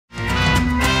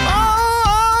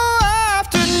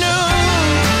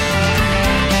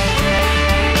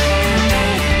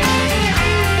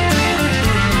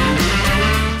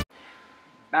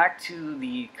to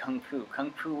the Kung Fu.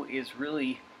 Kung Fu is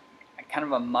really kind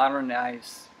of a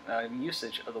modernized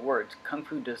usage of the word. Kung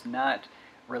Fu does not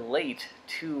relate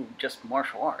to just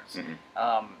martial arts.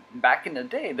 Back in the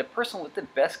day, the person with the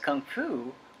best Kung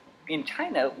Fu in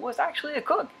China was actually a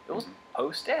cook. It was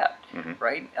Po-Stat,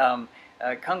 right?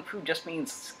 Kung Fu just means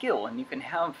skill, and you can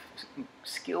have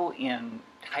skill in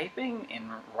typing, in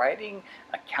writing,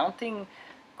 accounting,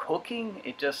 cooking.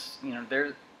 It just,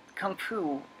 Kung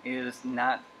Fu is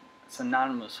not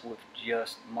synonymous with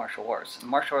just martial arts.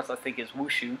 Martial arts, I think, is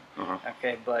wushu,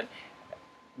 okay, but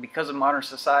because of modern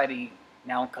society,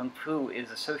 now Kung Fu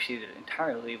is associated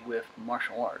entirely with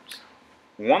martial arts.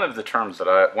 One of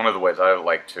the ways I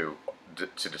like to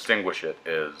distinguish it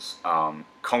is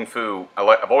Kung Fu.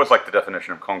 I've always liked the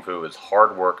definition of Kung Fu as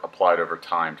hard work applied over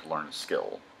time to learn a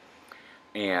skill,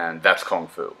 and that's Kung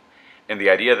Fu. And the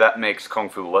idea that makes Kung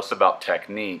Fu less about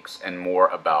techniques and more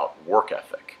about work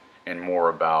ethic, and more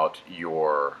about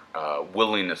your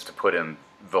willingness to put in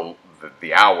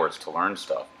the hours to learn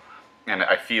stuff. And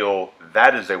I feel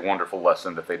that is a wonderful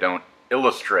lesson that they don't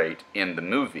illustrate in the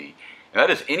movie. And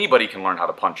that is, anybody can learn how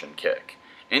to punch and kick.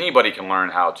 Anybody can learn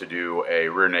how to do a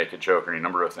rear naked choke or any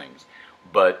number of things.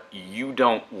 But you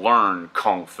don't learn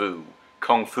Kung Fu.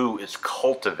 Kung Fu is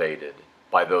cultivated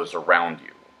by those around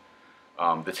you.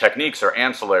 The techniques are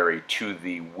ancillary to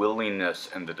the willingness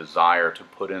and the desire to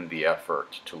put in the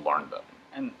effort to learn them.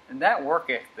 And that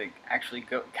work ethic actually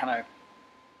kind of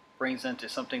brings into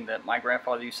something that my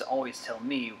grandfather used to always tell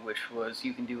me, which was,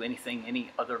 you can do anything any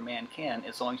other man can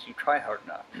as long as you try hard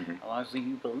enough. As long as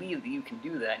you believe that you can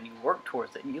do that and you work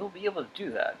towards it, and you'll be able to do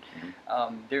that.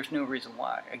 There's no reason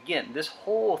why. Again, this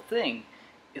whole thing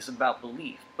is about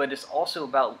belief, but it's also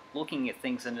about looking at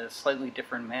things in a slightly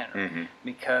different manner.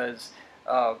 Because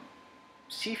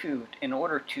Sifu, in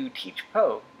order to teach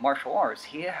Po martial arts,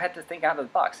 he had to think out of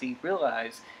the box. He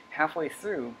realized halfway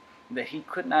through that he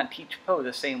could not teach Po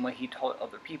the same way he taught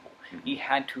other people. He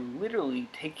had to literally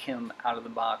take him out of the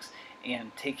box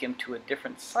and take him to a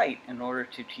different site in order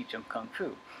to teach him Kung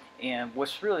Fu. And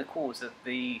what's really cool is that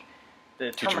the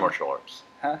teach him martial arts.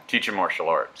 Huh? Teach him martial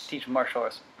arts. Teach him martial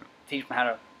arts. Teach him how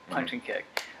to punch and kick.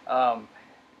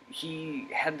 He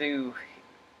had to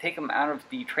take him out of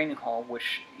the training hall,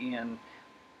 which in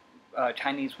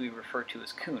Chinese we refer to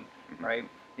as kun, right?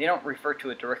 They don't refer to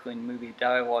it directly in the movie.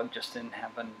 Dialogue just didn't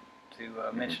happen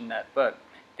to mention that, but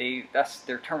that's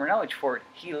their terminology for it.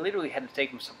 He literally had to take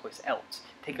him someplace else,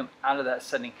 take him out of that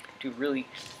setting to really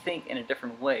think in a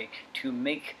different way, to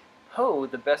make Po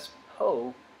the best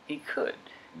Po he could,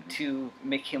 to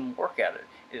make him work at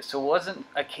it. So it wasn't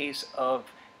a case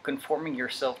of conforming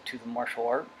yourself to the martial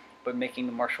art, but making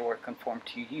the martial art conform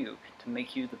to you, to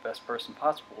make you the best person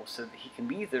possible, so that he can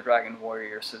be the Dragon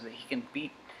Warrior, so that he can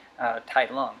beat Tai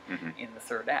Lung in the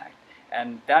third act.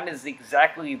 And that is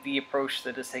exactly the approach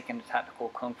that is taken to tactical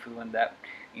Kung Fu, and that,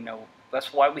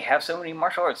 that's why we have so many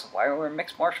martial arts, why we're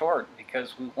mixed martial art,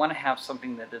 because we want to have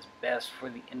something that is best for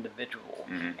the individual.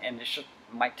 And it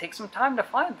might take some time to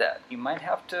find that. You might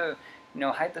have to,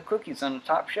 hide the cookies on the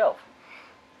top shelf.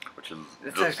 Which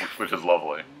is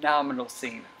lovely. Phenomenal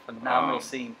scene. Phenomenal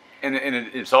scene. And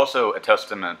it's also a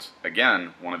testament,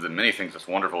 again, one of the many things that's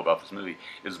wonderful about this movie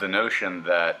is the notion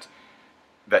that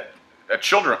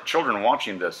children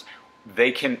watching this,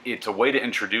 it's a way to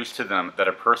introduce to them that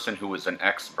a person who is an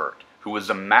expert, who is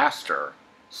a master,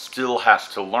 still has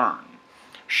to learn.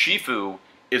 Sifu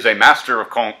is a master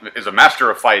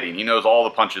of fighting. He knows all the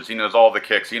punches, he knows all the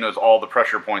kicks, he knows all the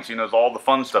pressure points, he knows all the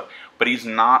fun stuff, but he's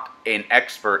not an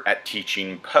expert at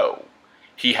teaching Po.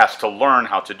 He has to learn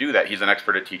how to do that. He's an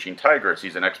expert at teaching Tigress,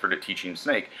 he's an expert at teaching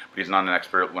Snake, but he's not an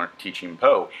expert at teaching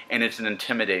Po, and it's an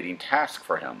intimidating task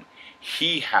for him.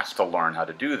 He has to learn how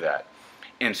to do that.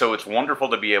 And so it's wonderful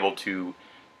to be able to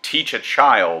teach a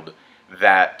child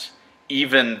that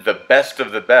even the best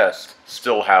of the best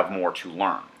still have more to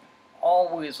learn.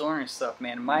 Always learning stuff,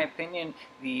 man. In my opinion,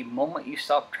 the moment you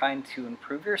stop trying to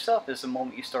improve yourself is the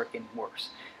moment you start getting worse,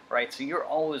 right? So you're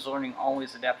always learning,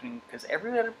 always adapting, because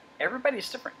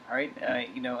everybody's different, right?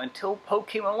 Until Po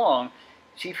came along,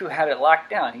 Sifu had it locked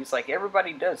down. He's like,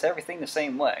 everybody does everything the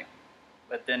same way.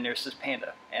 But then there's this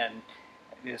panda, and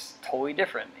it's totally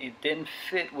different. It didn't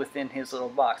fit within his little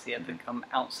box. He had to come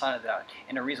outside of that.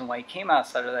 And the reason why he came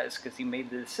outside of that is because he made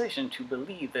the decision to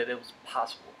believe that it was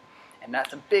possible. And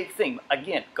that's a big thing.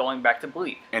 Again, going back to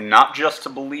belief. And not just to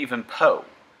believe in Po.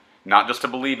 Not just to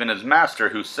believe in his master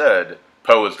who said,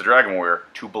 Po is the Dragon Warrior.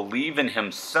 To believe in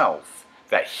himself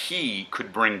that he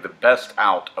could bring the best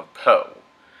out of Po.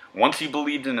 Once he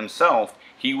believed in himself,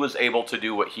 he was able to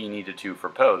do what he needed to for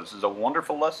Po. This is a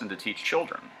wonderful lesson to teach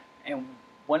children. And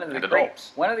one of the And great,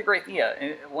 adults. one of the great,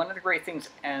 yeah, one of the great things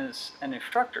as an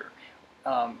instructor,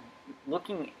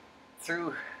 looking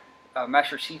through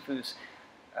Master Sifu's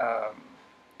um,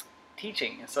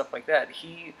 teaching and stuff like that,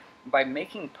 by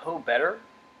making Po better,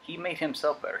 he made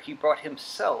himself better. He brought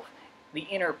himself the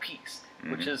inner peace,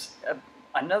 which is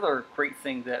another great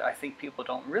thing that I think people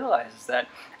don't realize is that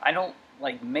I don't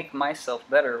like make myself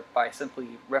better by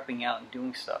simply repping out and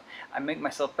doing stuff. I make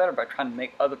myself better by trying to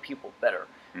make other people better.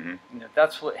 You know,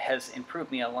 that's what has improved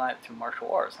me a lot through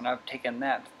martial arts, and I've taken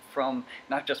that from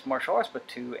not just martial arts but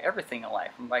to everything in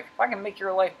life. I'm like, if I can make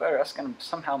your life better, that's going to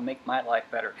somehow make my life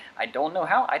better. I don't know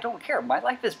how. I don't care. My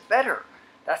life is better.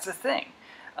 That's the thing.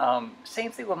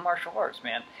 Same thing with martial arts,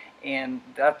 man. And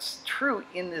that's true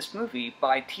in this movie.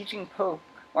 By teaching Po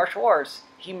martial arts,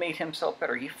 he made himself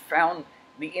better. He found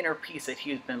the inner peace that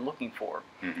he has been looking for,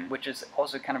 which is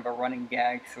also kind of a running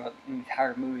gag throughout the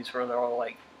entire movies, where they're all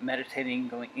like meditating,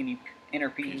 going inner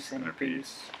peace, inner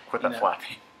peace. Quit that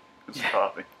flapping. It's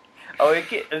flapping. Oh,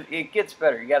 it gets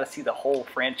better. You got to see the whole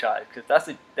franchise, because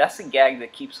that's a gag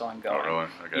that keeps on going. Oh, really?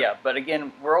 Okay. Yeah, but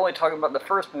again, we're only talking about the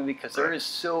first movie because there is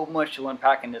so much to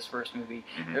unpack in this first movie.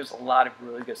 There's a lot of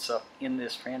really good stuff in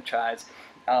this franchise.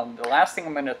 The last thing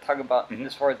I'm going to talk about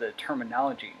as far as the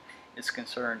terminology is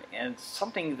concerned, and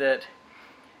something that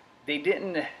they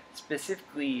didn't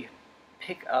specifically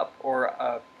pick up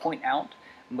or point out,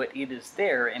 but it is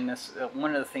there, and that's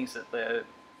one of the things that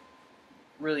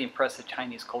really impressed the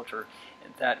Chinese culture,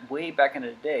 that way back in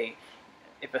the day,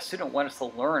 if a student wanted to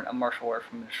learn a martial art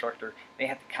from an instructor, they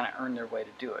had to kind of earn their way to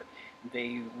do it.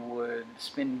 They would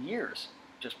spend years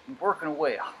just working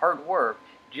away, hard work,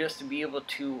 just to be able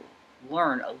to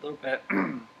learn a little bit,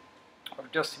 or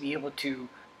just to be able to,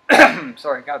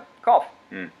 sorry, got a cough,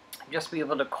 just to be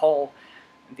able to call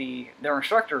their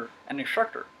instructor an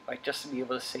instructor, like just to be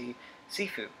able to say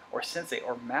Sifu or Sensei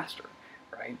or Master,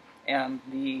 right? And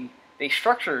they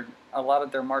structured a lot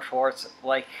of their martial arts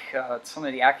like some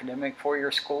of the academic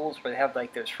four-year schools, where they have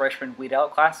like those freshman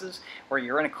weed-out classes where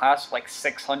you're in a class with like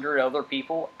 600 other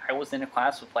people. I was in a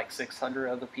class with like 600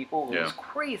 other people. It was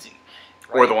crazy.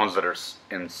 Right? Or the ones that are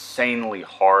insanely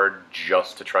hard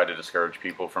just to try to discourage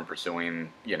people from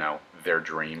pursuing, you know, their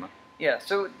dream. Yeah,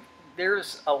 so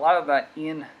there's a lot of that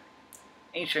in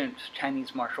ancient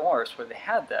Chinese martial arts where they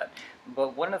had that.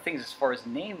 But one of the things as far as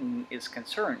naming is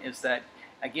concerned is that,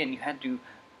 again, you had to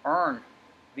earn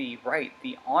the right,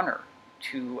 the honor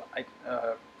to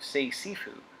say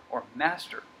Sifu or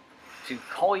Master, to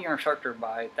call your instructor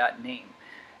by that name.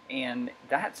 And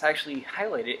that's actually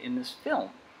highlighted in this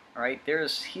film, right?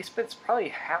 He spends probably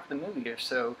half the movie or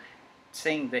so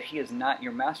saying that he is not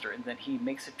your master, and then he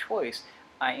makes a choice.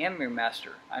 I am your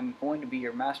master. I'm going to be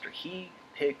your master. He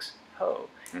picks Po.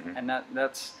 And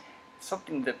that's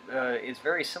something that is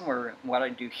very similar. What I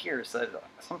do here is that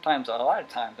sometimes, a lot of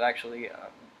times actually,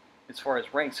 as far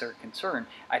as ranks are concerned,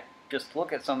 I just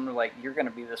look at someone like, you're going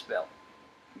to be this belt,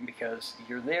 because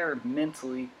you're there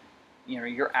mentally, you know,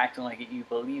 you're acting like it, you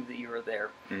believe that you are there.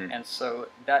 And so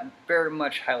that very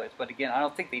much highlights, but again, I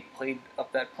don't think they played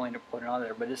up that point or put it on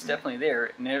there, but it's definitely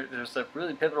there. And there's a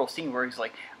really pivotal scene where he's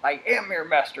like, I am your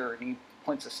master, and he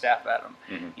points a staff at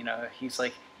him. You know, he's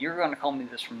like, you're going to call me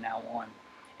this from now on.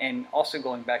 And also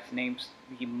going back to names,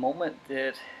 the moment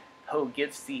that Po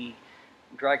gets the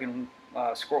dragon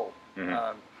scroll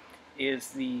is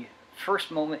the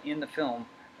first moment in the film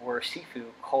where Sifu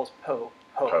calls Po.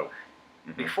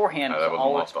 Beforehand, that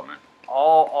wasn't lost on me.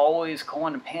 Always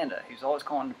calling him Panda. He's always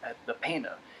calling him the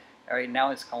Panda. All right,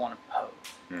 now he's calling him Po.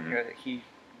 He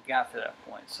got to that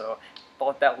point. So I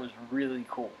thought that was really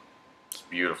cool. It's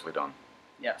beautifully done.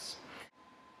 Yes.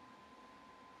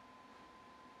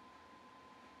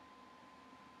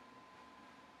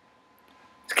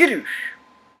 Skadoosh!